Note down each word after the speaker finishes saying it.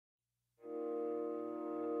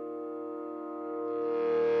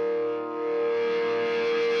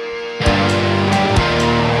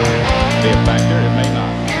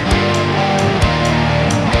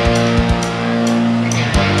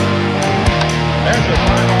There's the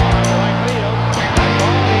fly ball on the right field. That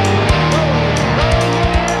ball is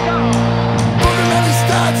gone. Looking at the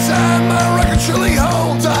stats and my record surely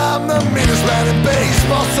holds. I'm the meanest man in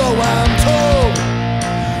baseball, so I'm told.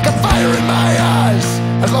 Got fire in my eyes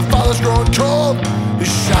as my father's growing cold.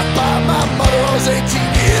 He's shot by my mother when I was 18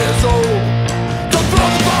 years old. Don't throw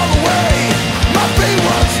the ball away, my feet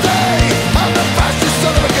won't stay. I'm the fastest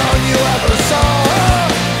son of a gun you ever saw.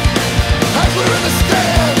 Heckler in the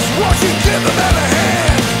stands, watch you give the man a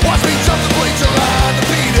hand. Watch me jump the bleacher line to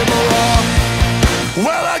beat him raw.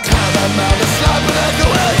 Well, I climb that mountain, slap and echo,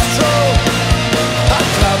 it's true. I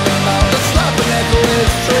climb the mountain, slap and echo,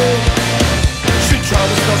 it's true. She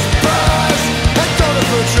troubles no surprise, and don't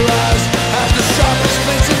avert your eyes as the sharpest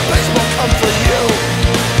cleats in baseball come for you.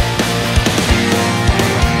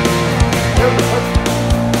 Here's the pitch.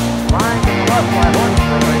 Flying to the left by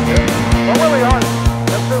Hornsby right there. But Willie Hornsby,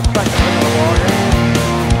 that's his second hit of the ball game.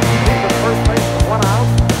 He's at first base with 1 out.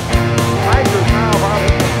 Tigers now about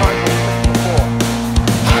hit the Cardinals 6-4.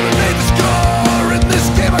 I done made the score in this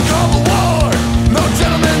game I call the war. No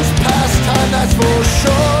gentleman's pastime, that's for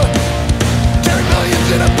sure. Carry millions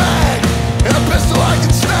in a bag, and a pistol I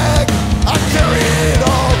can snag. I carry it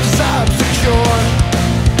all cause I'm secure.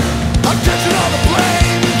 I'm catching all the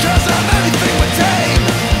blame cause I'm anything but tame.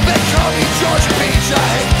 They call me Georgia Beach, I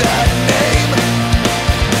hate that name.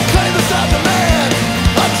 Claim us I'm the man,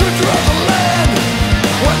 a truther of the land.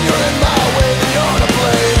 When you're in my way then you're to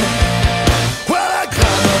blame. Well, I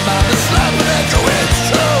climb a mountain, slap and echo, it's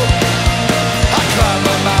true. I climb a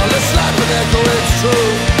mountain, slap and echo, it's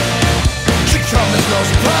true. She comes as no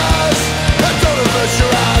surprise, and don't avert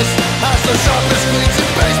your eyes as the sharpest cleats in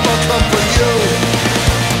baseball come for you.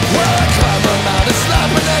 Well, I climb a mountain,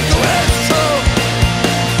 slap and echo, it's true.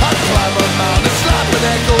 I climb a mountain, slap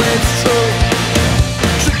and echo, it's true.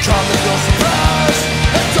 She comes as no surprise,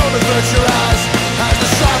 and don't avert your eyes as the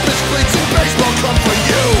sharpest cleats in baseball come for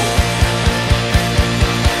you.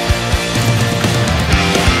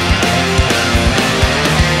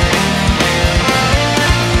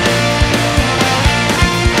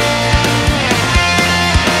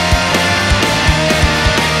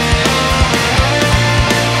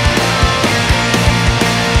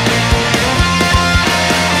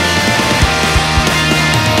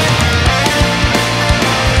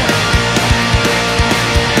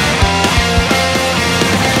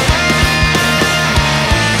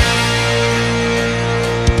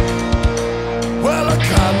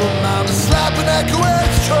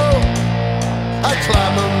 I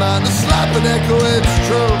climb a mountain, slap and echo, it's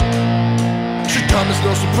true. She comes as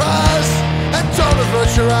no surprise, and don't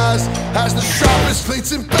avert your eyes as the sharpest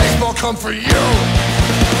cleats in baseball come for you.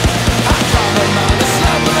 I climb a mountain,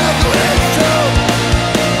 slap and echo, it's